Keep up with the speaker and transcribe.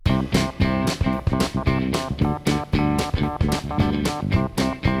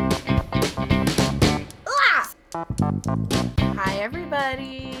Hi,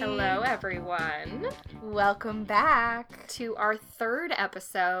 everybody. Hello, everyone. Welcome back To our third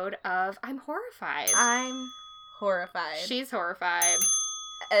episode of I'm Horrified. I'm horrified. She's horrified.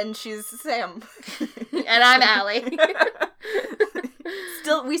 And she's Sam. And I'm Allie.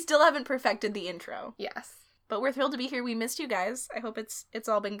 We still haven't perfected the intro. Yes. But we're thrilled to be here. We missed you guys. I hope it's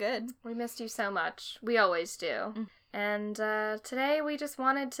all been good. We missed you so much. We always do. Mm. And today we just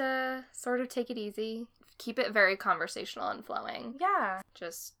wanted to sort of take it easy. Keep it very conversational and flowing. Yeah.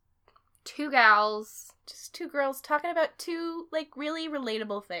 Just two gals. Just two girls talking about two, really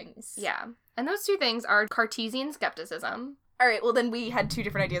relatable things. Yeah. And those two things are Cartesian skepticism. All right, well, then we had two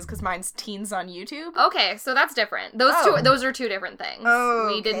different ideas because mine's teens on YouTube. Okay, so that's different. Those are two different things.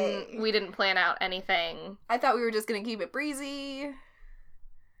 Oh, We didn't plan out anything. I thought we were just going to keep it breezy.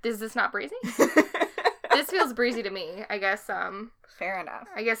 Is this not breezy? This feels breezy to me. I guess Fair enough.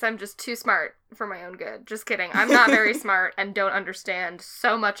 I guess I'm just too smart for my own good. Just kidding. I'm not very smart and don't understand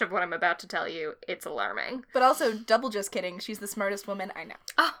so much of what I'm about to tell you. It's alarming. But also, double just kidding. She's the smartest woman I know.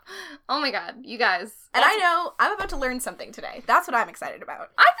 Oh my god, you guys. And I know I'm about to learn something today. That's what I'm excited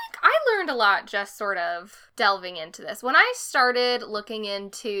about. I think I learned a lot just sort of delving into this. When I started looking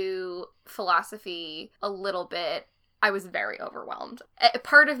into philosophy a little bit, I was very overwhelmed.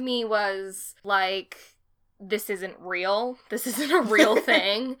 Part of me was like, this isn't real. This isn't a real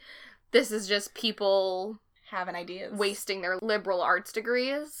thing. This is just people having ideas. Wasting their liberal arts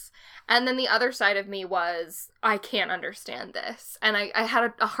degrees. And then the other side of me was, I can't understand this. And I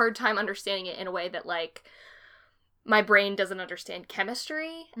had a hard time understanding it in a way that, my brain doesn't understand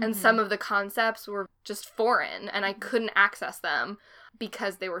chemistry. Mm-hmm. And some of the concepts were just foreign, and I couldn't access them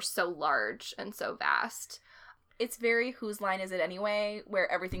because they were so large and so vast. It's very whose line is it anyway,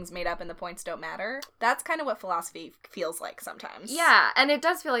 where everything's made up and the points don't matter. That's kind of what philosophy feels like sometimes. Yeah, and it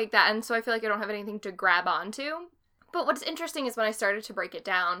does feel like that, and so I feel like I don't have anything to grab onto. But what's interesting is when I started to break it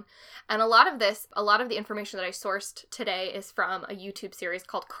down, and a lot of the information that I sourced today is from a YouTube series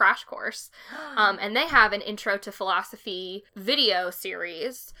called Crash Course, and they have an Intro to Philosophy video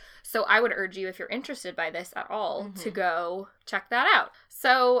series, so I would urge you, if you're interested by this at all, to go check that out.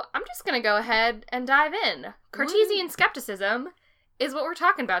 So I'm just going to go ahead and dive in. Cartesian skepticism is what we're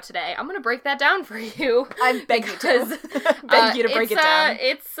talking about today. I'm going to break that down for you. I beg you to. Beg you to break it down.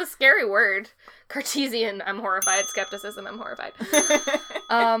 It's a scary word. Cartesian, I'm horrified. Skepticism, I'm horrified.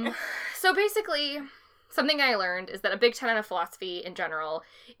 So basically, something I learned is that a big tenet of philosophy in general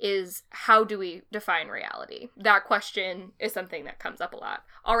is, how do we define reality? That question is something that comes up a lot.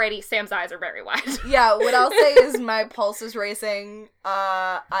 Already, Sam's eyes are very wide. Yeah, what I'll say is my pulse is racing.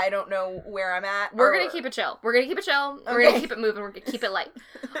 I don't know where I'm at. We're going to keep it chill. We're going to keep it moving. We're going to keep it light.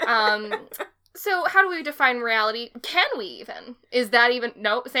 So how do we define reality? Can we even? Is that even...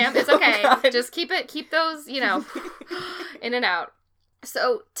 No, Sam, it's okay. Oh, just keep those, in and out.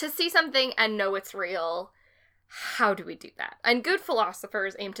 So to see something and know it's real, how do we do that? And good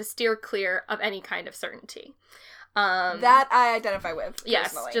philosophers aim to steer clear of any kind of certainty. That I identify with, personally.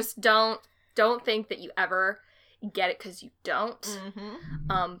 Yes, just don't think that you ever get it because you don't.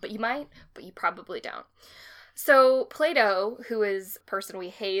 Mm-hmm. But you might, but you probably don't. So Plato, who is a person we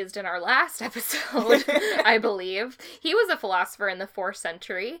hazed in our last episode, I believe, he was a philosopher in the 4th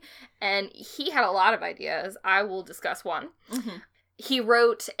century, and he had a lot of ideas. I will discuss one. Mm-hmm. He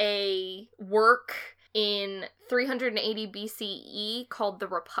wrote a work in 380 BCE called The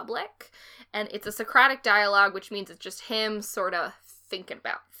Republic, and it's a Socratic dialogue, which means it's just him sort of thinking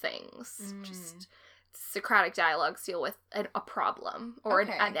about things. Just Socratic dialogues deal with a problem or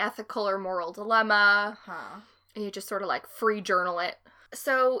an ethical or moral dilemma. And you just sort of free journal it.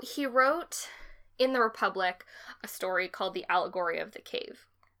 So he wrote in The Republic a story called The Allegory of the Cave.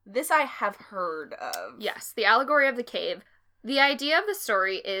 This I have heard of. Yes, The Allegory of the Cave. The idea of the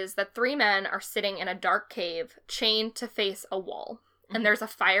story is that 3 men are sitting in a dark cave, chained to face a wall, and there's a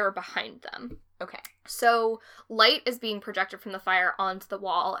fire behind them. Okay. So light is being projected from the fire onto the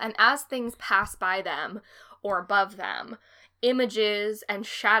wall, and as things pass by them or above them, images and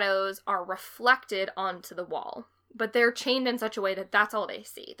shadows are reflected onto the wall. But they're chained in such a way that that's all they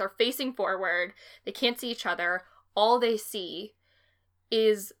see. They're facing forward. They can't see each other. All they see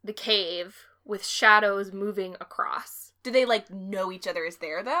is the cave with shadows moving across. Do they, know each other is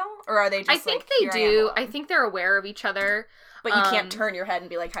there, though? Or are they just, I think they do. I think they're aware of each other. But you can't turn your head and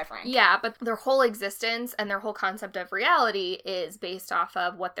be like, hi, Frank. Yeah, but their whole existence and their whole concept of reality is based off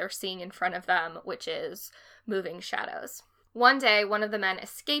of what they're seeing in front of them, which is moving shadows. One day, one of the men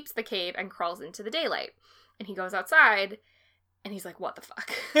escapes the cave and crawls into the daylight. And he goes outside, and he's like, what the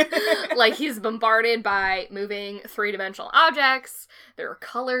fuck? He's bombarded by moving 3-dimensional objects. There are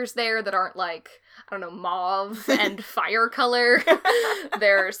colors there that aren't, I don't know, mauve and fire color.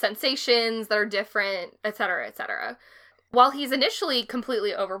 There are sensations that are different, etc., etc. While he's initially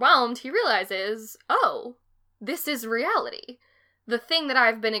completely overwhelmed, he realizes, oh, this is reality. The thing that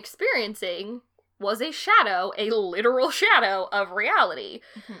I've been experiencing was a shadow, a literal shadow of reality.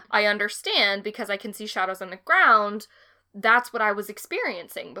 Mm-hmm. I understand because I can see shadows on the ground. That's what I was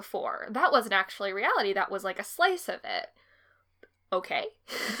experiencing before. That wasn't actually reality. That was like a slice of it. Okay.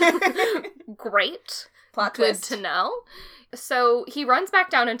 Great. Plot Good twist. to know. So he runs back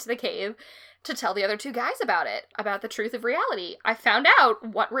down into the cave to tell the other two guys about it, about the truth of reality. I found out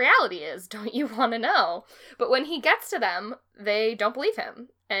what reality is. Don't you want to know? But when he gets to them, they don't believe him.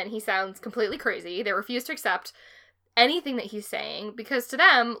 And he sounds completely crazy. They refuse to accept anything that he's saying because to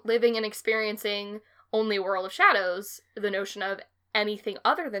them, living and experiencing only a world of shadows, the notion of anything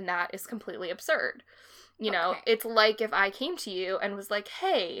other than that is completely absurd. You know, it's like if I came to you and was like,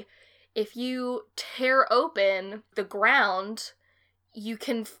 hey, if you tear open the ground, you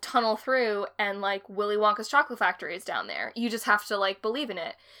can tunnel through and, like, Willy Wonka's chocolate factory is down there. You just have to, like, believe in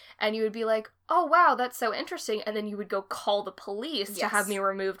it. And you would be like, oh, wow, that's so interesting. And then you would go call the police to have me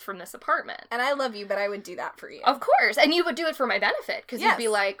removed from this apartment. And I love you, but I would do that for you. Of course. And you would do it for my benefit. Because you'd be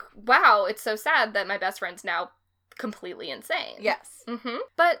like, wow, it's so sad that my best friend's now completely insane. Yes. Mm-hmm.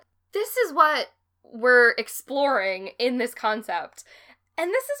 But this is what we're exploring in this concept. And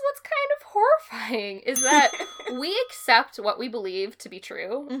this is what's kind of horrifying, is that we accept what we believe to be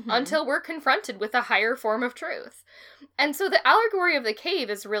true until we're confronted with a higher form of truth. And so the allegory of the cave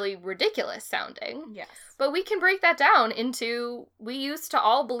is really ridiculous sounding. Yes. But we can break that down into, we used to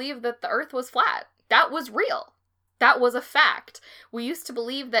all believe that the earth was flat. That was real. That was a fact. We used to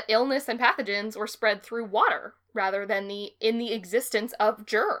believe that illness and pathogens were spread through water rather than in the existence of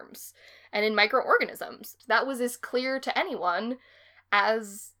germs and in microorganisms. That was as clear to anyone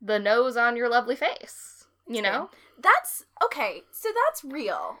as the nose on your lovely face, you know? That's, okay, so that's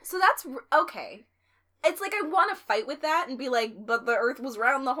real. So that's, okay. It's like I want to fight with that and be like, but the earth was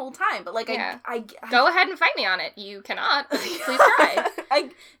round the whole time. But, like, I go ahead and fight me on it. You cannot. Please try.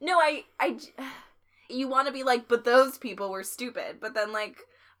 You want to be like, but those people were stupid. But then, like,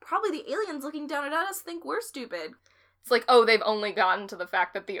 probably the aliens looking down at us think we're stupid. It's like, oh, they've only gotten to the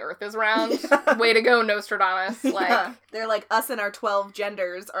fact that the earth is round. Way to go, Nostradamus. Like, yeah. They're like, us and our 12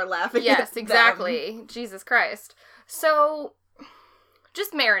 genders are laughing at yes, exactly. Them. Jesus Christ. So,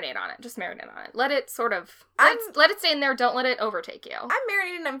 just marinate on it. Just marinate on it. Let it sort of, let it stay in there. Don't let it overtake you. I'm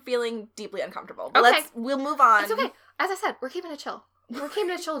marinated and I'm feeling deeply uncomfortable. But we'll move on. It's okay. As I said, we're keeping it chill. We're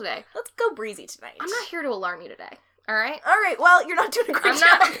keeping it chill today. Let's go breezy tonight. I'm not here to alarm you today. All right? All right. Well, you're not doing a great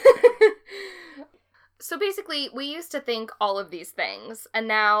job. Not. So basically, we used to think all of these things, and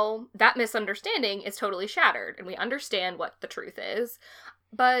now that misunderstanding is totally shattered, and we understand what the truth is.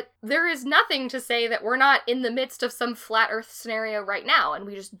 But there is nothing to say that we're not in the midst of some flat earth scenario right now, and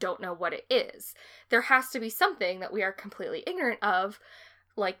we just don't know what it is. There has to be something that we are completely ignorant of,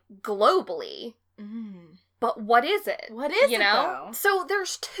 like, globally. Mm. But what is it? What is it, though? So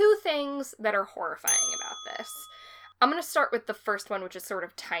there's two things that are horrifying about this. I'm going to start with the first one, which is sort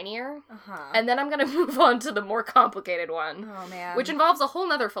of tinier, and then I'm going to move on to the more complicated one, which involves a whole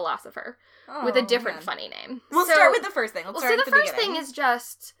nother philosopher with a different funny name. We'll start with the first thing. So the first thing is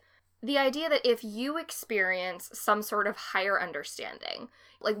just the idea that if you experience some sort of higher understanding,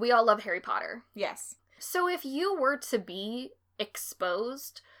 like we all love Harry Potter. Yes. So if you were to be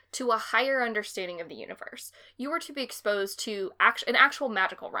exposed to a higher understanding of the universe, you were to be exposed to an actual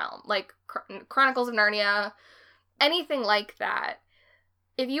magical realm, like Chronicles of Narnia, anything like that.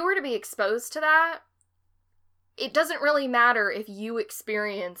 If you were to be exposed to that, it doesn't really matter if you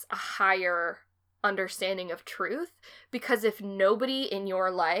experience a higher understanding of truth, because if nobody in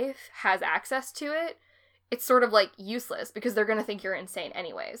your life has access to it, it's sort of, like, useless, because they're gonna think you're insane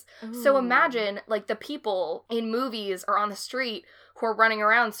anyways. Ooh. So imagine, like, the people in movies or on the street who are running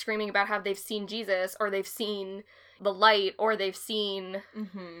around screaming about how they've seen Jesus, or they've seen the light, or they've seen,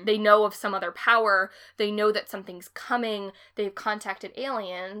 they know of some other power, they know that something's coming, they've contacted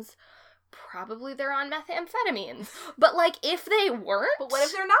aliens, probably they're on methamphetamines. But, like, if they weren't... But what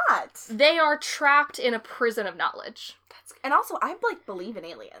if they're not? They are trapped in a prison of knowledge. And also, I, like, believe in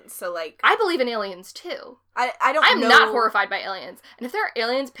aliens, so, like... I believe in aliens, too. I don't I'm know. not horrified by aliens. And if there are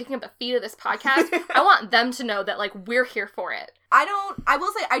aliens picking up the feed of this podcast, I want them to know that, like, we're here for it. I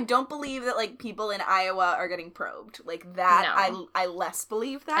will say, I don't believe that, like, people in Iowa are getting probed. Like, that, No. I less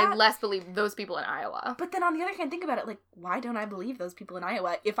believe that. I less believe those people in Iowa. But then on the other hand, think about it, like, why don't I believe those people in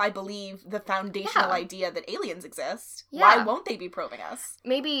Iowa if I believe the foundational idea that aliens exist? Yeah. Why won't they be probing us?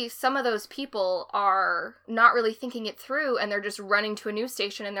 Maybe some of those people are not really thinking it through, and they're just running to a news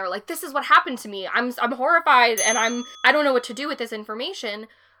station and they're like, this is what happened to me. I'm horrified, and I don't know what to do with this information.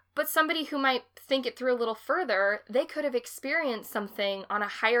 But somebody who might think it through a little further, they could have experienced something on a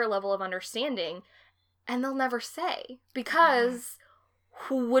higher level of understanding, and they'll never say, because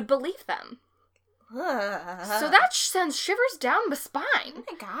who would believe them? So that sends shivers down the spine. Oh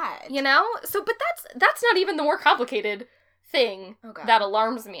my god. You know? So, but that's not even the more complicated thing that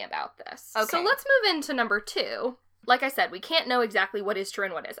alarms me about this. Okay. So let's move into number 2. Like I said, we can't know exactly what is true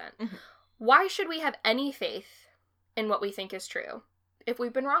and what isn't. Mm-hmm. Why should we have any faith in what we think is true if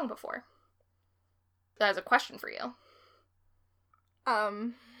we've been wrong before? That is a question for you.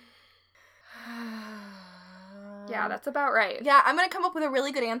 Yeah, that's about right. Yeah, I'm gonna come up with a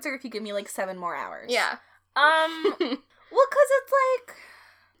really good answer if you give me, like, 7 more hours. Yeah. Well, because it's like...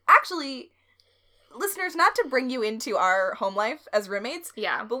 Actually, listeners, not to bring you into our home life as roommates,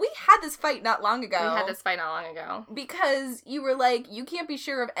 Yeah. but we had this fight not long ago. We had this fight not long ago. Because you were like, you can't be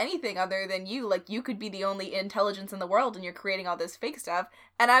sure of anything other than you. Like, you could be the only intelligence in the world and you're creating all this fake stuff.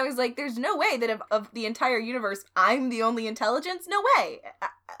 And I was like, there's no way that of the entire universe, I'm the only intelligence? No way.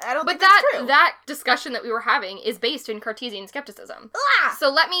 I don't think that's true. That discussion that we were having is based in Cartesian skepticism. Ah!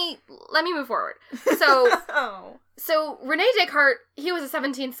 So let me move forward. So Oh. So Rene Descartes, he was a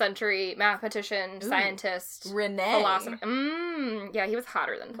 17th century mathematician, scientist, Rene. philosopher. Yeah, he was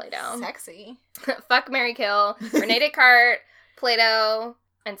hotter than Plato. Sexy. Fuck, marry, kill. Rene Descartes, Plato,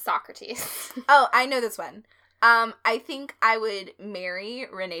 and Socrates. Oh, I know this one. I think I would marry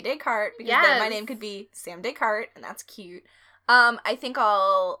Rene Descartes because then my name could be Sam Descartes, and that's cute. I think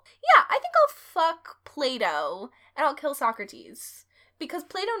I'll fuck Plato, and I'll kill Socrates. Because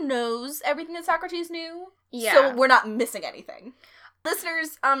Plato knows everything that Socrates knew. Yeah. So we're not missing anything.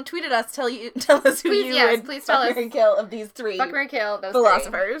 Listeners, tweet at us, tell us who would please fuck, tell us. marry, kill of these 3 Fuck, marry, kill, those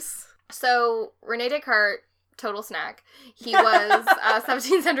philosophers. 3. So Rene Descartes, total snack. He was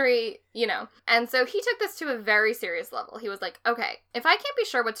 17th century, and so he took this to a very serious level. He was like, okay, if I can't be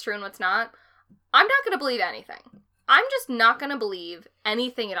sure what's true and what's not, I'm not going to believe anything. I'm just not going to believe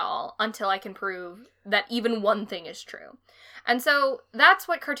anything at all until I can prove that even one thing is true. And so that's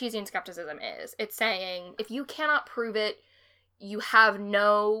what Cartesian skepticism is. It's saying, if you cannot prove it, you have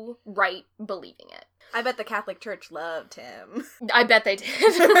no right believing it. I bet the Catholic Church loved him. I bet they did.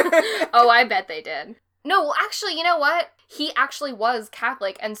 Oh, I bet they did. No, well, actually, you know what? He actually was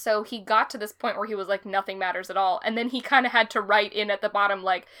Catholic, and so he got to this point where he was like, nothing matters at all. And then he kind of had to write in at the bottom,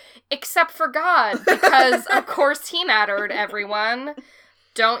 like, except for God, because of course he mattered, everyone.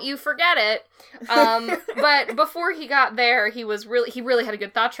 Don't you forget it. But before he got there, he really had a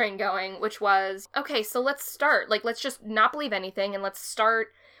good thought train going, which was, okay, so let's start. Like, let's just not believe anything, and let's start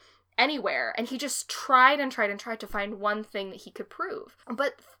anywhere. And he just tried and tried and tried to find one thing that he could prove.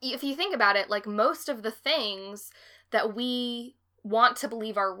 But if you think about it, like, most of the things that we want to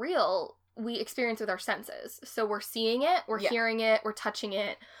believe are real, we experience with our senses. So we're seeing it, we're hearing it, we're touching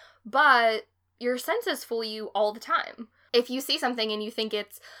it, but your senses fool you all the time. If you see something and you think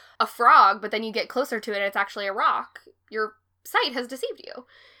it's a frog, but then you get closer to it and it's actually a rock, your sight has deceived you.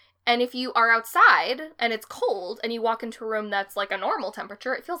 And if you are outside and it's cold and you walk into a room that's like a normal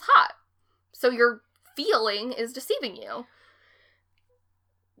temperature, it feels hot. So your feeling is deceiving you.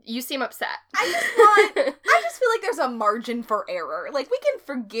 You seem upset. I just feel like there's a margin for error. Like, we can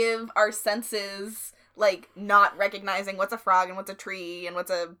forgive our senses, like, not recognizing what's a frog and what's a tree and what's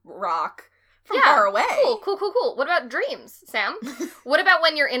a rock from far away. Cool. What about dreams, Sam? What about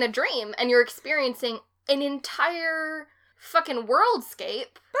when you're in a dream and you're experiencing an entire fucking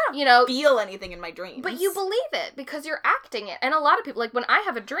worldscape? I don't feel anything in my dreams. But you believe it because you're acting it. And a lot of people, like, when I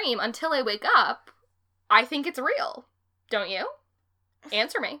have a dream, until I wake up, I think it's real. Don't you?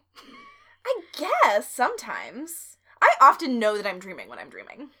 Answer me. I guess, sometimes. I often know that I'm dreaming when I'm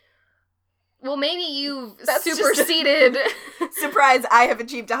dreaming. Well, maybe you've superseded. Surprise! I have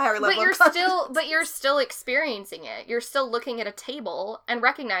achieved a higher level of consciousness. But you're still experiencing it. You're still looking at a table and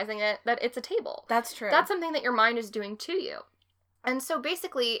recognizing that it's a table. That's true. That's something that your mind is doing to you. And so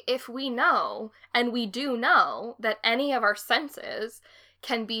basically, if we know, and we do know, that any of our senses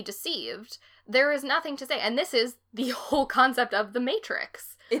can be deceived, there is nothing to say. And this is the whole concept of the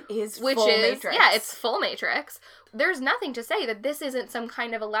Matrix. It is full Matrix. Yeah, it's full Matrix. There's nothing to say that this isn't some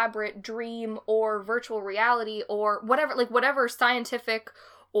kind of elaborate dream or virtual reality or whatever, like whatever scientific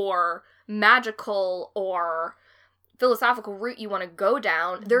or magical or philosophical route you want to go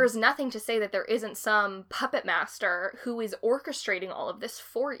down. There is nothing to say that there isn't some puppet master who is orchestrating all of this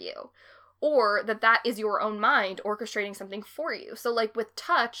for you. Or that is your own mind orchestrating something for you. So, like, with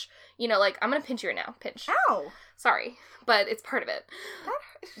touch, you know, like, I'm gonna pinch you right now. Pinch. Ow. Sorry, but it's part of it.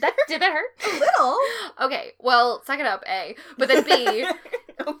 Did that hurt? A little. Okay, well, suck it up, A. But then B.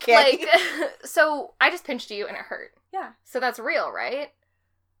 Okay. Like, so I just pinched you and it hurt. Yeah. So that's real, right?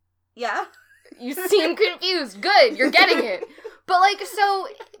 Yeah. You seem confused. Good, you're getting it. But, like, so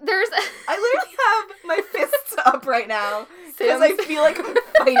there's... I literally have my fists up right now because I feel like I'm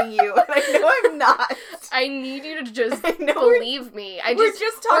fighting you, and I know I'm not. I need you to just believe me. We're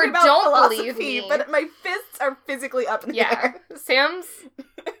just talking about don't philosophy, believe me. But my fists are physically up in the air. Sam's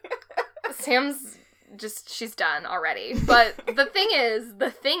just, she's done already. But the thing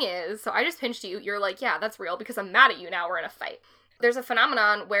is, so I just pinched you. You're like, yeah, that's real because I'm mad at you now. We're in a fight. There's a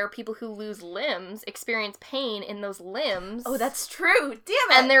phenomenon where people who lose limbs experience pain in those limbs. Oh, that's true. Damn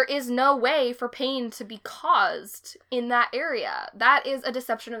it. And there is no way for pain to be caused in that area. That is a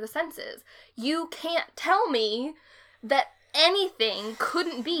deception of the senses. You can't tell me that anything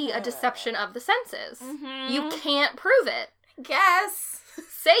couldn't be a deception of the senses. Mm-hmm. You can't prove it. Guess.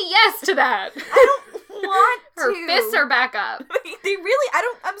 Say yes to that. I don't want to. Her fists are back up. They really, and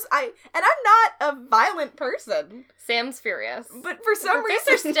I'm not a violent person. Sam's furious. But for some reason,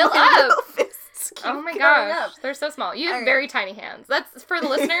 fists are still up. Fists keep oh my gosh, up. They're so small. You have very tiny hands. That's, for the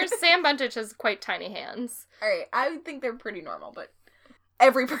listeners, Sam Buntich has quite tiny hands. Alright, I think they're pretty normal, but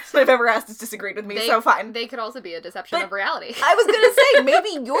every person I've ever asked has disagreed with me, so fine. They could also be a deception of reality. I was gonna say,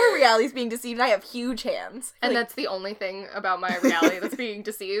 maybe your reality is being deceived and I have huge hands. And that's the only thing about my reality that's being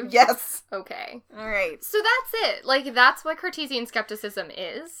deceived? Yes. Okay. Alright. So that's it. Like, that's what Cartesian skepticism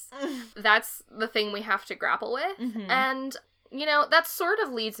is. That's the thing we have to grapple with. Mm-hmm. And, you know, that sort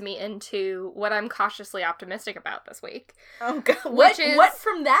of leads me into what I'm cautiously optimistic about this week. Oh god. What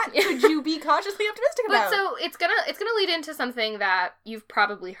from that could you be cautiously optimistic about? But so it's gonna lead into something that you've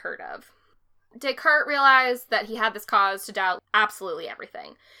probably heard of. Descartes realized that he had this cause to doubt absolutely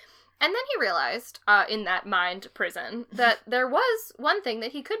everything. And then he realized, in that mind prison, that there was one thing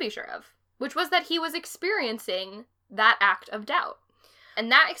that he could be sure of, which was that he was experiencing that act of doubt. And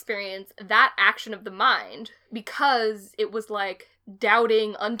that experience, that action of the mind, because it was like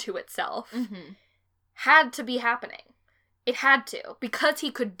doubting unto itself, mm-hmm. had to be happening. It had to. Because he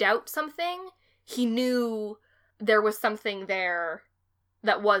could doubt something, he knew there was something there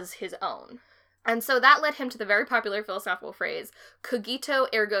that was his own. And so that led him to the very popular philosophical phrase, cogito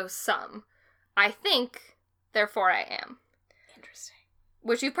ergo sum. I think, therefore I am. Interesting.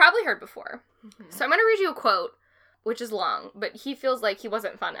 Which you've probably heard before. Mm-hmm. So I'm going to read you a quote, which is long, but he feels like he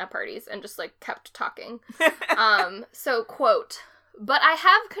wasn't fun at parties and just, like, kept talking. So, quote, "But I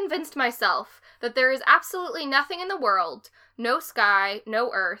have convinced myself that there is absolutely nothing in the world, no sky,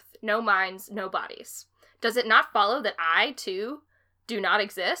 no earth, no minds, no bodies. Does it not follow that I, too, do not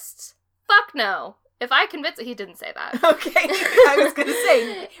exist? Fuck no. If I convince..." He didn't say that. Okay, I was gonna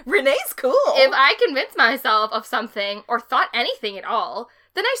say, Renee's cool. "If I convince myself of something, or thought anything at all,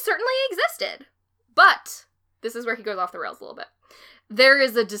 then I certainly existed. But..." This is where he goes off the rails a little bit. "There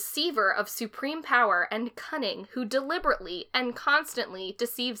is a deceiver of supreme power and cunning who deliberately and constantly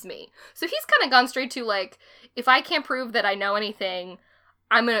deceives me." So he's kind of gone straight to, like, if I can't prove that I know anything,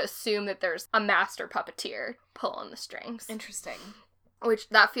 I'm going to assume that there's a master puppeteer pulling the strings. Interesting. Which,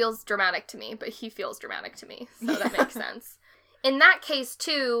 that feels dramatic to me, but he feels dramatic to me, so that makes sense. "In that case,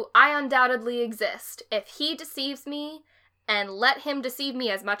 too, I undoubtedly exist. If he deceives me, and let him deceive me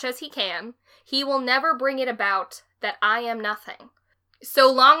as much as he can, he will never bring it about that I am nothing. So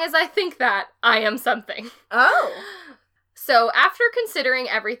long as I think that, I am something." Oh. "So after considering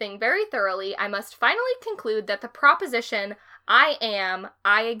everything very thoroughly, I must finally conclude that the proposition, I am,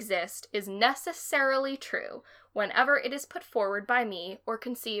 I exist, is necessarily true whenever it is put forward by me or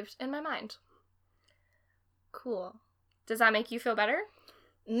conceived in my mind." Cool. Does that make you feel better?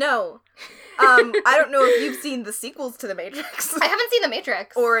 No. I don't know if you've seen the sequels to The Matrix. I haven't seen The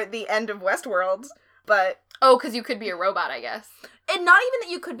Matrix. Or the end of Westworld, but... Oh, because you could be a robot, I guess. And not even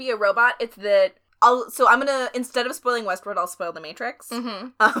that you could be a robot, it's that... So I'm gonna, instead of spoiling Westworld, I'll spoil The Matrix.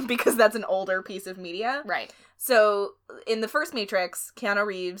 Mm-hmm. Because that's an older piece of media. Right. So, in the first Matrix, Keanu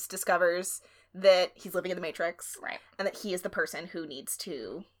Reeves discovers that he's living in the Matrix. Right. And that he is the person who needs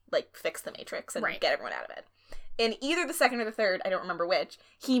to, like, fix the Matrix and get everyone out of it. in either the second or the third, I don't remember which,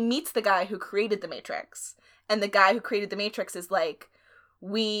 he meets the guy who created the Matrix. And the guy who created the Matrix is like,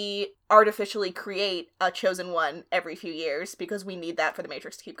 we artificially create a chosen one every few years because we need that for the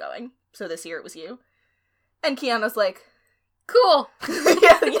Matrix to keep going. So this year it was you. And Keanu's like, cool.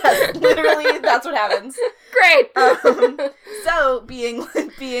 yeah, literally, that's what happens. Great. So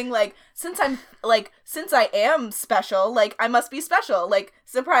being like, since I am special, like, I must be special. Like,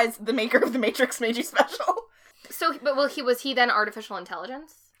 surprise, the maker of the Matrix made you special. So, but was he then artificial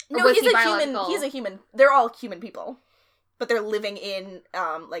intelligence? Or No, was he's he a human. He's a human. They're all human people. But they're living in,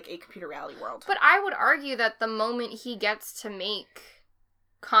 like, a computer reality world. But I would argue that the moment he gets to make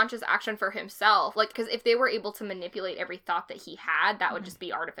conscious action for himself, like, because if they were able to manipulate every thought that he had, that would just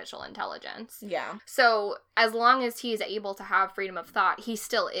be artificial intelligence. Yeah. So, as long as he's able to have freedom of thought, he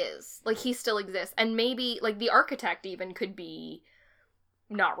still is. Like, he still exists. And maybe, like, the architect even could be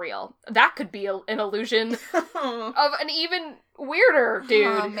not real. That could be an illusion of an even weirder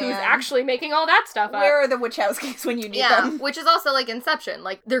dude who's actually making all that stuff up. Where are the Wachowskis when you need them? Which is also like Inception.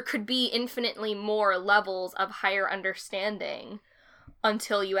 Like, there could be infinitely more levels of higher understanding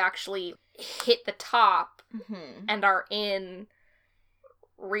until you actually hit the top and are in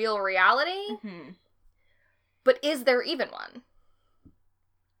real reality. But is there even one?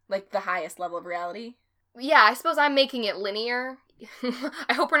 Like, the highest level of reality? Yeah, I suppose I'm making it linear.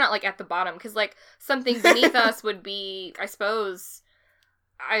 I hope we're not, like, at the bottom, because, like, something beneath us would be, I suppose,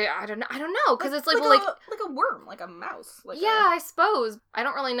 I don't know, because it's like a worm, like a mouse. I suppose. I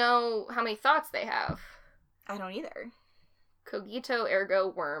don't really know how many thoughts they have. I don't either. Cogito ergo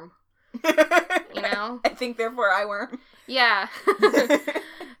worm. You know? I think, therefore, I worm. Yeah.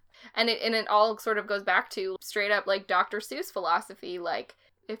 And it all sort of goes back to straight up, like, Dr. Seuss philosophy, like,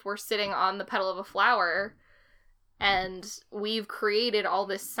 if we're sitting on the petal of a flower and we've created all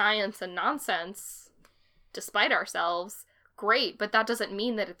this science and nonsense despite ourselves, great, but that doesn't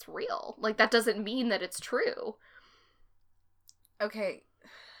mean that it's real. Like, that doesn't mean that it's true. Okay.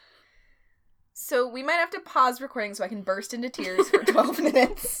 So we might have to pause recording so I can burst into tears for 12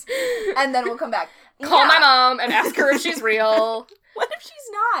 minutes, and then we'll come back. Call my mom and ask her if she's real. What if she's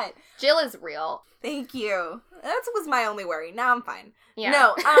not? Jill is real. Thank you. That was my only worry. Now I'm fine. Yeah.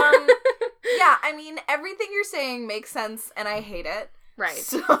 No, yeah, I mean, everything you're saying makes sense, and I hate it. Right.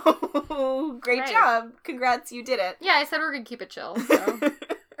 So, great job. Congrats, you did it. Yeah, I said we're gonna keep it chill, so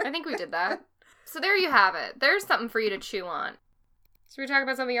I think we did that. So there you have it. There's something for you to chew on. Should we talk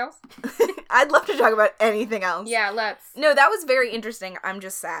about something else? I'd love to talk about anything else. Yeah, let's. No, that was very interesting. I'm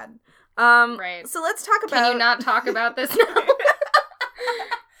just sad. Right. So let's talk about... Can you not talk about this now?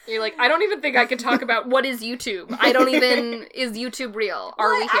 You're like, I don't even think I could talk about what is YouTube. I don't even... Is YouTube real?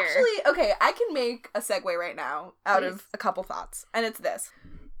 Are we here? Actually, okay, I can make a segue right now out of a couple thoughts. And it's this.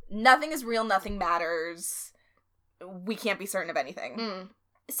 Nothing is real, nothing matters. We can't be certain of anything.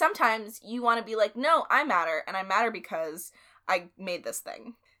 Sometimes you want to be like, no, I matter. And I matter because I made this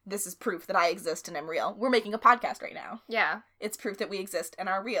thing. This is proof that I exist and am real. We're making a podcast right now. Yeah. It's proof that we exist and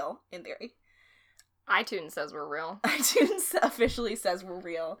are real, in theory. iTunes says we're real. iTunes officially says we're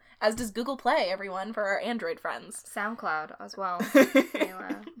real, as does Google Play, everyone, for our Android friends. SoundCloud as well.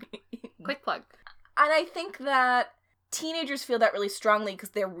 Quick plug. And I think that teenagers feel that really strongly because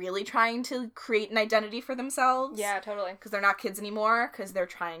they're really trying to create an identity for themselves. Yeah, totally. Because they're not kids anymore, because they're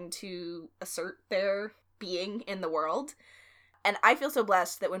trying to assert their being in the world. And I feel so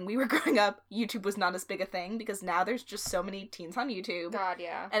blessed that when we were growing up, YouTube was not as big a thing, because now there's just so many teens on YouTube. God,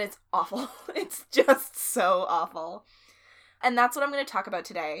 yeah. And it's awful. It's just so awful. And that's what I'm going to talk about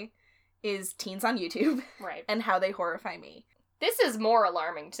today, is teens on YouTube. Right. And how they horrify me. This is more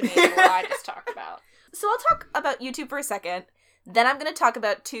alarming to me than what I just talked about. So I'll talk about YouTube for a second. Then I'm going to talk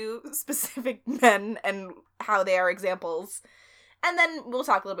about two specific men and how they are examples. And then we'll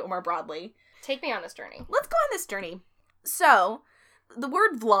talk a little bit more broadly. Take me on this journey. Let's go on this journey. So, the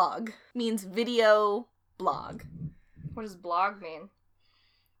word vlog means video blog. What does blog mean?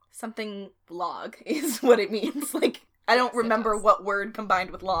 Something log is what it means. Like, I don't remember what word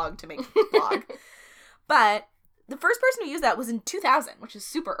combined with log to make vlog. But the first person who used that was in 2000, which is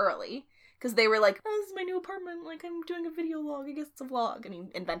super early. Because they were like, oh, this is my new apartment. Like, I'm doing a video log. I guess it's a vlog. And he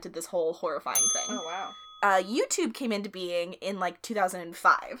invented this whole horrifying thing. Oh, wow. YouTube came into being in, like,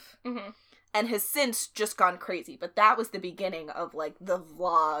 2005. Mm-hmm. And has since just gone crazy. But that was the beginning of, like, the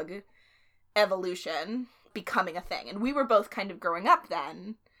vlog evolution becoming a thing. And we were both kind of growing up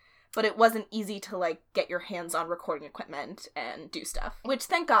then. But it wasn't easy to, like, get your hands on recording equipment and do stuff. Which,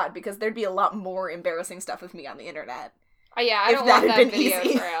 thank God, because there'd be a lot more embarrassing stuff of me on the internet. Yeah, I don't want that video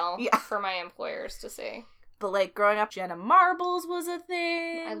trail for my employers to see. But, like, growing up, Jenna Marbles was a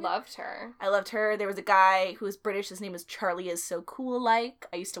thing. I loved her. There was a guy who was British. His name was Charlie Is So Cool Like.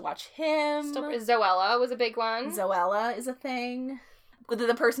 I used to watch him. Zoella was a big one. Zoella is a thing.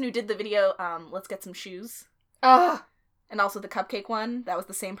 The person who did the video, Let's Get Some Shoes. Ugh. And also the cupcake one. That was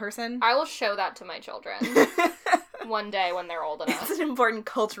the same person. I will show that to my children one day when they're old enough. It's an important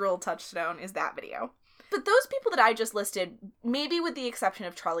cultural touchstone, is that video. But those people that I just listed, maybe with the exception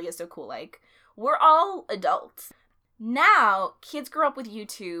of Charlie Is So Cool Like, we're all adults. Now, kids grow up with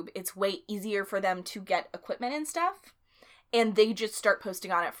YouTube. It's way easier for them to get equipment and stuff. And they just start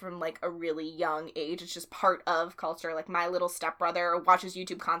posting on it from, like, a really young age. It's just part of culture. Like, my little stepbrother watches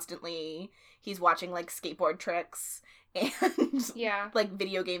YouTube constantly. He's watching, like, skateboard tricks and, like,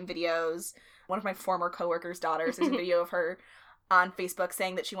 video game videos. One of my former coworkers' daughters, there's a video of her on Facebook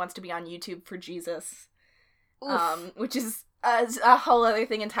saying that she wants to be on YouTube for Jesus. Which is a whole other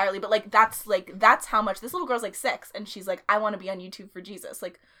thing entirely. But, like, that's how much... This little girl's, like, 6, and she's like, I want to be on YouTube for Jesus.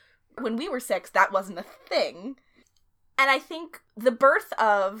 Like, when we were 6, that wasn't a thing. And I think the birth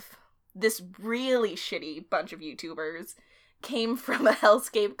of this really shitty bunch of YouTubers came from a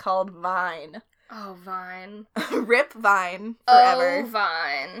hellscape called Vine. Oh, Vine. Rip Vine forever. Oh,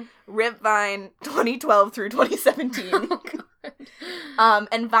 Vine. Rip Vine 2012 through 2017. Oh, God.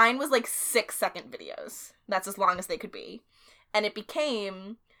 And Vine was like 6-second videos. That's as long as they could be. And it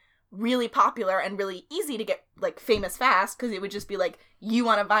became really popular and really easy to get, like, famous fast, because it would just be like, you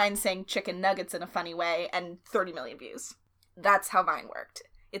on a Vine saying chicken nuggets in a funny way, and 30 million views. That's how Vine worked.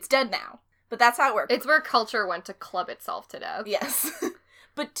 It's dead now, but that's how it worked. It's where culture went to club itself to death. Yes.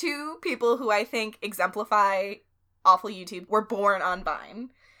 But 2 people who I think exemplify awful YouTube were born on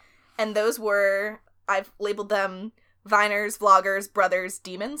Vine. And those were, I've labeled them Viners, Vloggers, Brothers,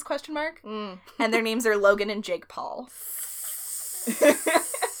 Demons, ? And their names are Logan and Jake Paul.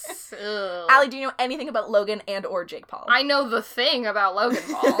 Allie, do you know anything about Logan and or Jake Paul? I know the thing about Logan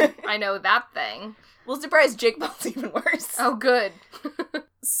Paul. I know that thing. Well, surprise, Jake Paul's even worse. Oh, good.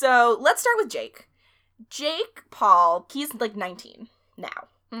 So, let's start with Jake. Jake Paul, he's like 19 now.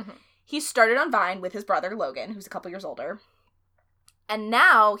 Mm-hmm. He started on Vine with his brother Logan, who's a couple years older. And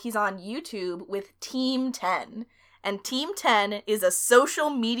now he's on YouTube with Team 10. And Team 10 is a social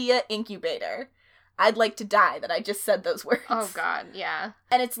media incubator. I'd like to die that I just said those words. Oh, God, yeah.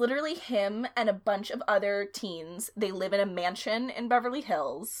 And it's literally him and a bunch of other teens. They live in a mansion in Beverly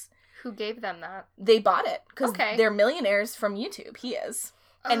Hills. Who gave them that? They bought it, because they're millionaires from YouTube. He is.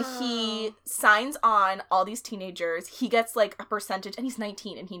 And he signs on all these teenagers. He gets, like, a percentage, and he's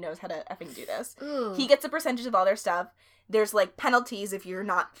 19, and he knows how to effing do this. Ooh. He gets a percentage of all their stuff. There's, like, penalties if you're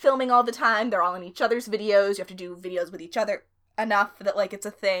not filming all the time. They're all in each other's videos. You have to do videos with each other enough that, like, it's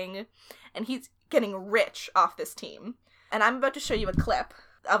a thing. And he's getting rich off this team. And I'm about to show you a clip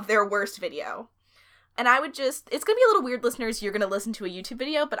of their worst video. And I would just... It's going to be a little weird, listeners. You're going to listen to a YouTube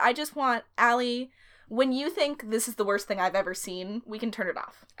video, but I just want, Allie... When you think this is the worst thing I've ever seen, we can turn it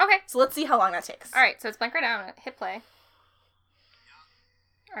off. Okay. So let's see how long that takes. All right, so it's blank right now. Hit play.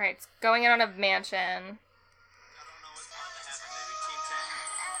 All right, it's going in on a mansion.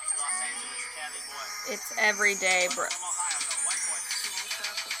 It's everyday, bro.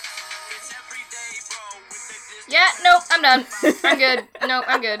 Yeah, nope, I'm done. I'm good. Nope,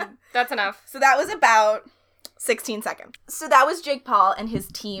 I'm good. That's enough. So that was about 16 seconds. So that was Jake Paul and his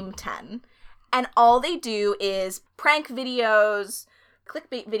Team 10. And all they do is prank videos,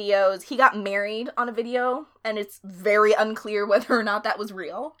 clickbait videos. He got married on a video, and it's very unclear whether or not that was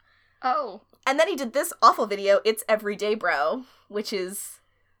real. Oh. And then he did this awful video, It's Everyday Bro, which is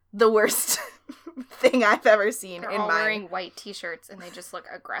the worst thing I've ever seen. They're all wearing white t-shirts, and they just look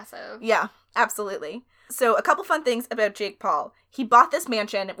aggressive. Yeah, absolutely. So a couple fun things about Jake Paul. He bought this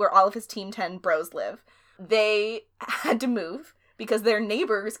mansion where all of his Team 10 bros live. They had to move because their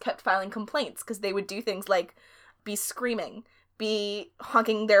neighbors kept filing complaints because they would do things like be screaming, be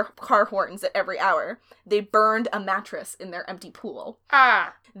honking their car horns at every hour. They burned a mattress in their empty pool.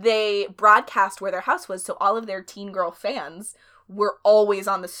 Ah. They broadcast where their house was, so all of their teen girl fans were always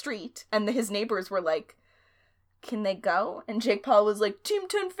on the street, and his neighbors were like, can they go? And Jake Paul was like, Team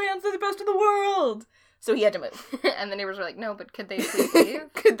 10 fans are the best in the world! So he had to move. And the neighbors were like, no, but could they please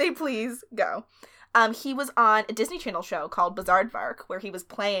leave? Could they please go? He was on a Disney Channel show called Bizaardvark, where he was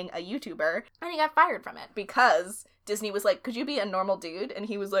playing a YouTuber, and he got fired from it because Disney was like, could you be a normal dude? And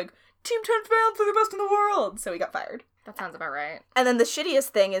he was like, Team 10 fans are the best in the world! So he got fired. That sounds about right. And then the shittiest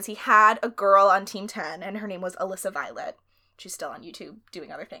thing is he had a girl on Team 10, and her name was Alyssa Violet. She's still on YouTube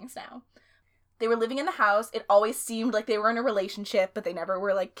doing other things now. They were living in the house. It always seemed like they were in a relationship, but they never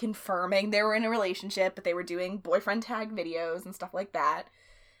were, like, confirming they were in a relationship, but they were doing boyfriend tag videos and stuff like that.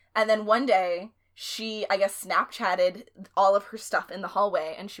 And then one day, she, I guess, Snapchatted all of her stuff in the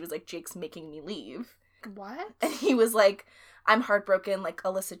hallway, and she was like, Jake's making me leave. What? And he was like, I'm heartbroken, like,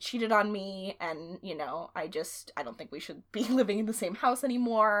 Alyssa cheated on me, and, you know, I don't think we should be living in the same house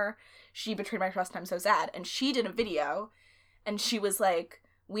anymore. She betrayed my trust, and I'm so sad. And she did a video, and she was like,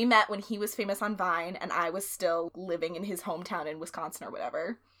 we met when he was famous on Vine, and I was still living in his hometown in Wisconsin or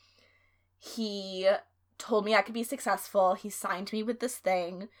whatever. He told me I could be successful. He signed me with this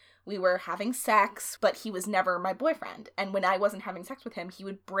thing. We were having sex, but he was never my boyfriend. And when I wasn't having sex with him, he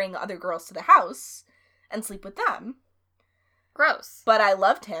would bring other girls to the house and sleep with them. Gross. But I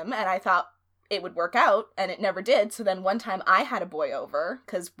loved him, and I thought it would work out, and it never did. So then one time I had a boy over,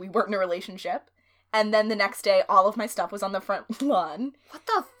 because we weren't in a relationship. And then the next day, all of my stuff was on the front lawn. What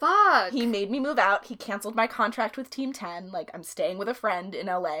the fuck? He made me move out. He canceled my contract with Team 10. Like, I'm staying with a friend in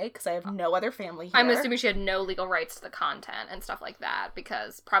LA because I have no other family here. I'm assuming she had no legal rights to the content and stuff like that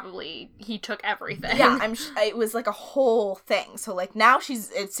because probably he took everything. Yeah, it was like a whole thing. So, like, now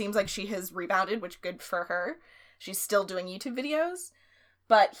it seems like she has rebounded, which good for her. She's still doing YouTube videos.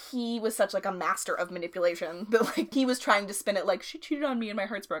 But he was such, like, a master of manipulation that, like, he was trying to spin it like, she cheated on me and my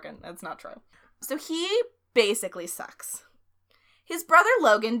heart's broken. That's not true. So he basically sucks. His brother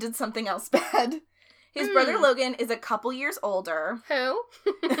Logan did something else bad. His brother Logan is a couple years older.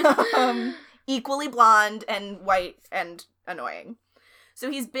 Who? Equally blonde and white and annoying.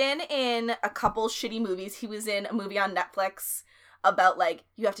 So he's been in a couple shitty movies. He was in a movie on Netflix about, like,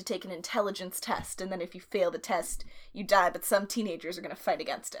 you have to take an intelligence test, and then if you fail the test, you die, but some teenagers are going to fight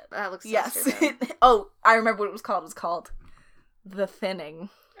against it. That looks so stupid. Oh, I remember what it was called. It was called The Thinning.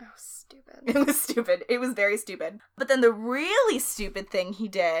 Oh, stupid. It was stupid. It was very stupid. But then the really stupid thing he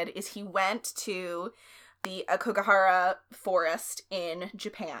did is he went to the Aokigahara Forest in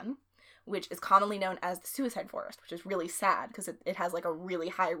Japan, which is commonly known as the suicide forest, which is really sad because it has like a really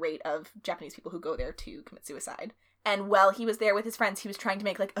high rate of Japanese people who go there to commit suicide. And while he was there with his friends, he was trying to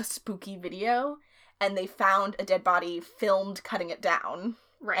make like a spooky video, and they found a dead body, filmed cutting it down,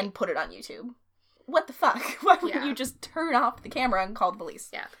 and put it on YouTube. What the fuck? Why wouldn't you just turn off the camera and call the police?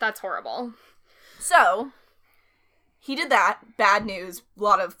 Yeah, that's horrible. So, he did that. Bad news. A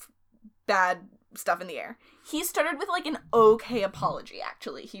lot of bad stuff in the air. He started with, like, an okay apology,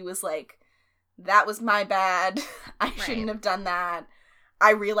 actually. He was like, that was my bad. I shouldn't have done that.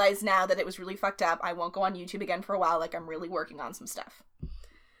 I realize now that it was really fucked up. I won't go on YouTube again for a while. Like, I'm really working on some stuff.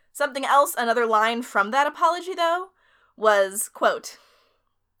 Something else, another line from that apology, though, was, quote,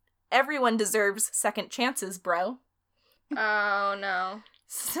 everyone deserves second chances, bro. Oh, no.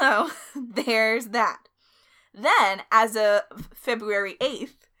 So, there's that. Then, as of February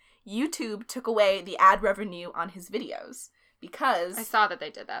 8th, YouTube took away the ad revenue on his videos because... I saw that they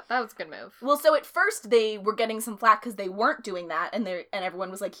did that. That was a good move. Well, so at first they were getting some flack because they weren't doing that, and everyone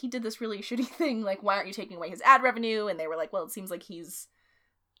was like, he did this really shitty thing, like, why aren't you taking away his ad revenue? And they were like, well, it seems like he's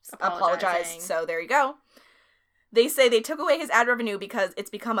apologized, so there you go. They say they took away his ad revenue because it's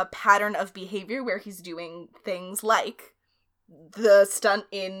become a pattern of behavior where he's doing things like the stunt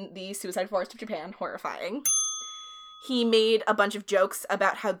in the Suicide Forest of Japan, horrifying. He made a bunch of jokes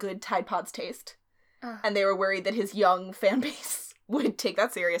about how good Tide Pods taste, and they were worried that his young fan base would take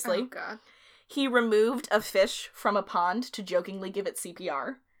that seriously. Oh, God. He removed a fish from a pond to jokingly give it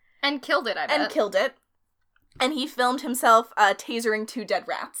CPR. And killed it, I bet. And killed it. And he filmed himself tasering 2 dead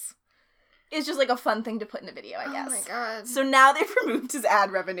rats. It's just like a fun thing to put in a video, I guess. Oh my God. So now they've removed his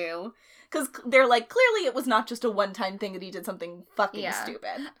ad revenue. Because they're like, clearly it was not just a one-time thing that he did something fucking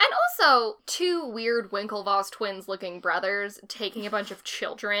stupid. And also, 2 weird Winklevoss twins-looking brothers taking a bunch of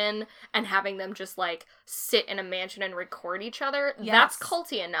children and having them just, like, sit in a mansion and record each other. Yes. That's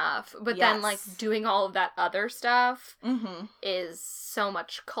culty enough. But then, like, doing all of that other stuff is so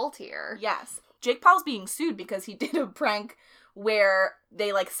much cultier. Yes. Jake Paul's being sued because he did a prank where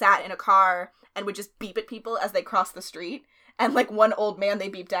they, like, sat in a car and would just beep at people as they crossed the street. And, like, one old man they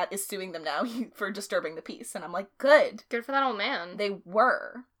beeped at is suing them now for disturbing the peace. And I'm like, good. Good for that old man. They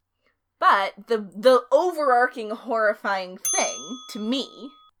were. But the overarching horrifying thing, to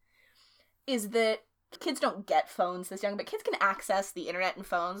me, is that kids don't get phones this young, but kids can access the internet and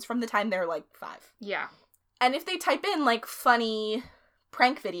phones from the time they're, like, 5. Yeah. And if they type in, like, funny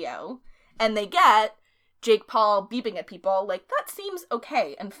prank video, and they get Jake Paul beeping at people, like, that seems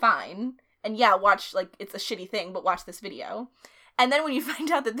okay and fine. And yeah, watch, like, it's a shitty thing, but watch this video. And then when you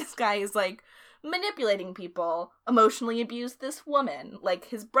find out that this guy is, like, manipulating people, emotionally abused this woman. Like,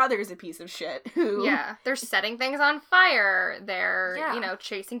 his brother's a piece of shit who... Yeah, they're setting things on fire. They're,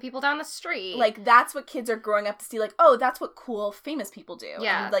 chasing people down the street. Like, that's what kids are growing up to see. Like, oh, that's what cool, famous people do.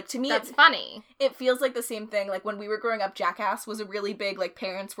 Yeah, and, like, to me... That's funny. It feels like the same thing. Like, when we were growing up, Jackass was a really big, like,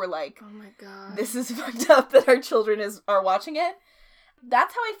 parents were like... Oh my god. This is fucked up that our children are watching it.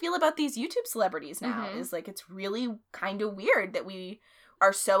 That's how I feel about these YouTube celebrities now. Is, like, it's really kind of weird that we...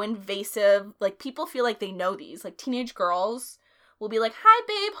 are so invasive. Like, people feel like they know these. Like, teenage girls will be like, hi,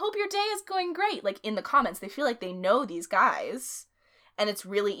 babe, hope your day is going great. Like, in the comments, they feel like they know these guys. And it's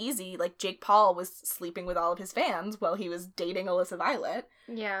really easy. Like, Jake Paul was sleeping with all of his fans while he was dating Alyssa Violet.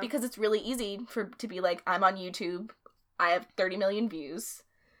 Yeah. Because it's really easy to be like, I'm on YouTube. I have 30 million views.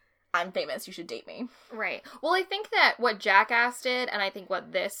 I'm famous. You should date me. Right. Well, I think that what Jackass did, and I think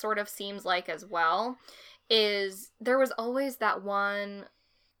what this sort of seems like as well, is there was always that one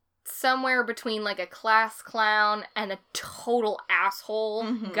somewhere between, like, a class clown and a total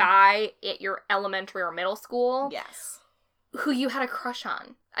asshole guy at your elementary or middle school. Yes. Who you had a crush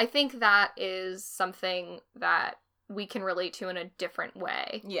on. I think that is something that we can relate to in a different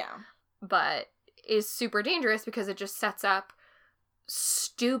way. Yeah. But is super dangerous because it just sets up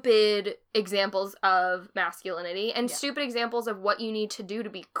stupid examples of masculinity and stupid examples of what you need to do to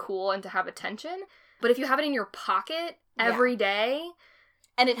be cool and to have attention. But if you have it in your pocket every day,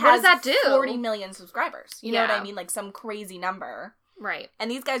 and it has what does that do? 40 million subscribers. You know what I mean? Like, some crazy number. Right. And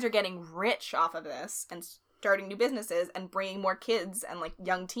these guys are getting rich off of this and starting new businesses and bringing more kids and, like,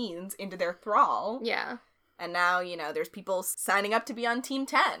 young teens into their thrall. Yeah. And now, there's people signing up to be on Team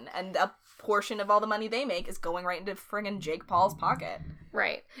 10, and a portion of all the money they make is going right into friggin' Jake Paul's pocket.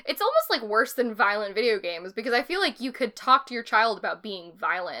 Right. It's almost, like, worse than violent video games, because I feel like you could talk to your child about being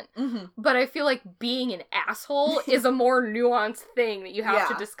violent, but I feel like being an asshole is a more nuanced thing that you have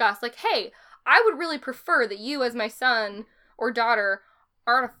to discuss. Like, hey, I would really prefer that you, as my son or daughter,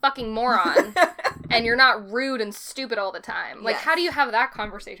 aren't a fucking moron, and you're not rude and stupid all the time. Like, how do you have that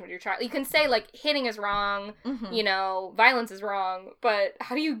conversation with your child? You can say, like, hitting is wrong, violence is wrong, but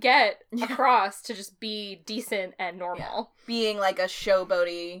how do you get across to just be decent and normal? Yeah. Being, like, a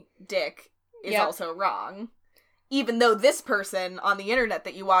showboaty dick is also wrong. Even though this person on the internet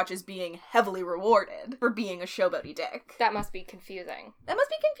that you watch is being heavily rewarded for being a showboaty dick. That must be confusing.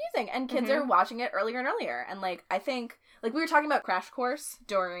 And kids are watching it earlier and earlier. And, like, I think... Like, we were talking about Crash Course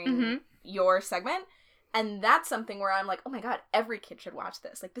during your segment, and that's something where I'm like, oh my god, every kid should watch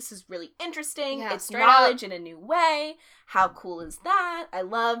this. Like, this is really interesting. Yeah, it's knowledge in a new way. How cool is that? I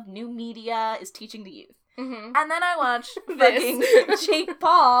love new media is teaching the youth. And then I watched fucking Jake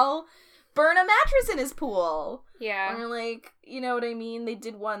Paul burn a mattress in his pool. Yeah. Or, like, you know what I mean? They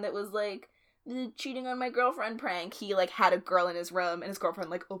did one that was, like, the cheating on my girlfriend prank. He, like, had a girl in his room, and his girlfriend,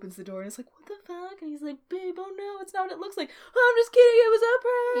 like, opens the door and is like, what the fuck? And he's like, babe, oh no, it's not what it looks like. Oh, I'm just kidding, it was a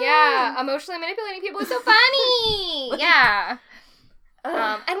prank. Yeah, emotionally manipulating people is so funny. Yeah.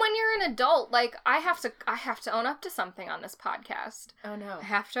 And when you're an adult, like, I have to own up to something on this podcast. Oh no. I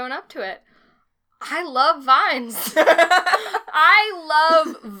have to own up to it. I love Vines. I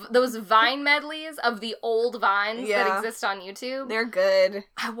love those Vine medleys of the old Vines that exist on YouTube. They're good.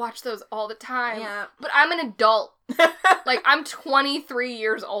 I watch those all the time. Yeah. But I'm an adult. Like, I'm 23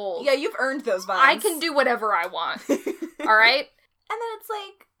 years old. Yeah, you've earned those Vines. I can do whatever I want. All right? And then it's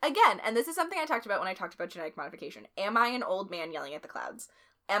like, again, and this is something I talked about when I talked about genetic modification. Am I an old man yelling at the clouds?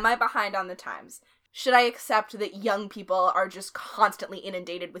 Am I behind on the times? Should I accept that young people are just constantly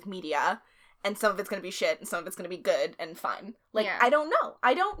inundated with media? And some of it's going to be shit, and some of it's going to be good and fun. Like, I don't know.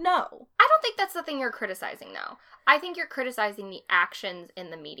 I don't think that's the thing you're criticizing, though. I think you're criticizing the actions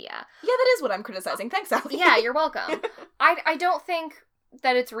in the media. Yeah, that is what I'm criticizing. Thanks, Allie. Yeah, you're welcome. I don't think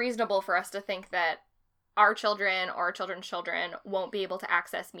that it's reasonable for us to think that our children or our children's children won't be able to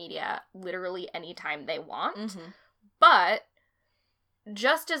access media literally anytime they want. But...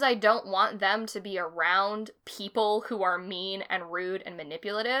 just as I don't want them to be around people who are mean and rude and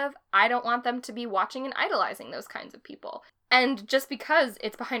manipulative, I don't want them to be watching and idolizing those kinds of people. And just because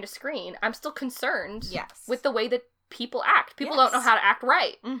it's behind a screen, I'm still concerned with the way that people act. People don't know how to act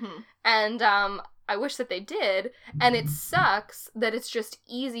right. And I wish that they did. And it sucks that it's just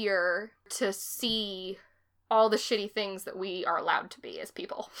easier to see all the shitty things that we are allowed to be as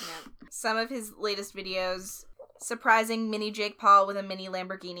people. Yeah. Some of his latest videos... surprising mini Jake Paul with a mini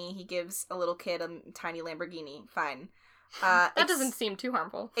Lamborghini. He gives a little kid a tiny Lamborghini. Fine. That doesn't seem too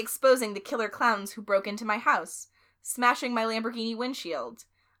harmful. Exposing the killer clowns who broke into my house. Smashing my Lamborghini windshield.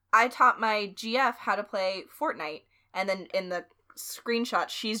 I taught my GF how to play Fortnite. And then in the screenshot,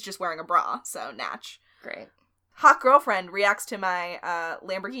 she's just wearing a bra. So, natch. Great. Hot girlfriend reacts to my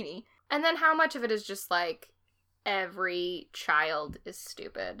Lamborghini. And then how much of it is just like every child is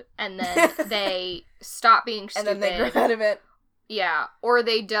stupid, and then they stop being stupid, and then they grow out of it. Yeah, or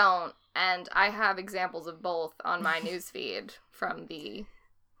they don't. And I have examples of both on my newsfeed from the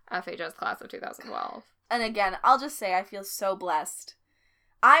FHS class of 2012. And again, I'll just say I feel so blessed.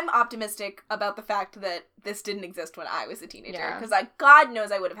 I'm optimistic about the fact that this didn't exist when I was a teenager. Because God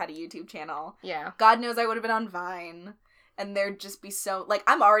knows I would have had a YouTube channel. Yeah. God knows I would have been on Vine. And there'd just be so... Like,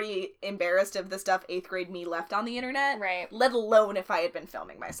 I'm already embarrassed of the stuff 8th grade me left on the internet. Right. Let alone if I had been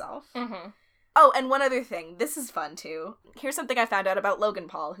filming myself. Mm-hmm. Oh, and one other thing. This is fun, too. Here's something I found out about Logan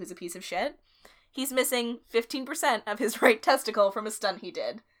Paul, who's a piece of shit. He's missing 15% of his right testicle from a stunt he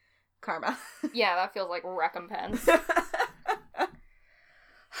did. Karma. Yeah, that feels like recompense.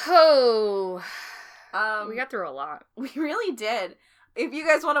 Oh. We got through a lot. We really did. If you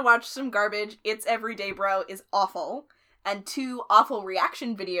guys want to watch some garbage, It's Everyday Bro is awful. And 2 awful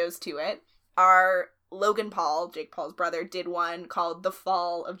reaction videos to it are Logan Paul, Jake Paul's brother, did one called The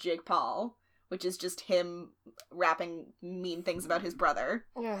Fall of Jake Paul, which is just him rapping mean things about his brother.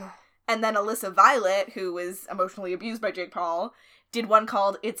 Yeah. And then Alyssa Violet, who was emotionally abused by Jake Paul, did one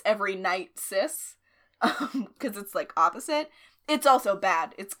called It's Every Night Sis, because it's, like, opposite. It's also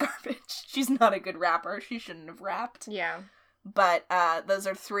bad. It's garbage. She's not a good rapper. She shouldn't have rapped. Yeah. But those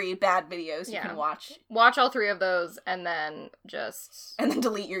are 3 bad videos you can watch. Watch all 3 of those, and then just... And then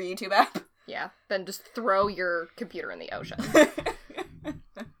delete your YouTube app. Yeah. Then just throw your computer in the ocean.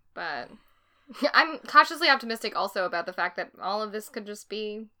 But I'm cautiously optimistic also about the fact that all of this could just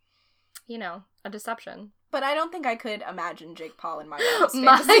be, you know, a deception. But I don't think I could imagine Jake Paul in my wildest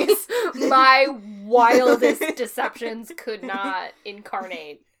fantasies. My wildest deceptions could not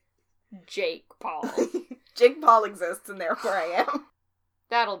incarnate Jake Paul. Jake Paul exists, and therefore I am.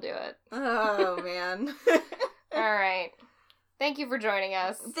 That'll do it. Oh, man. All right. Thank you for joining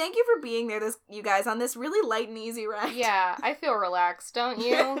us. Thank you for being there, you guys, on this really light and easy ride. Yeah, I feel relaxed, don't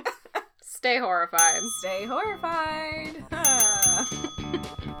you? Stay horrified. Stay horrified. Ah.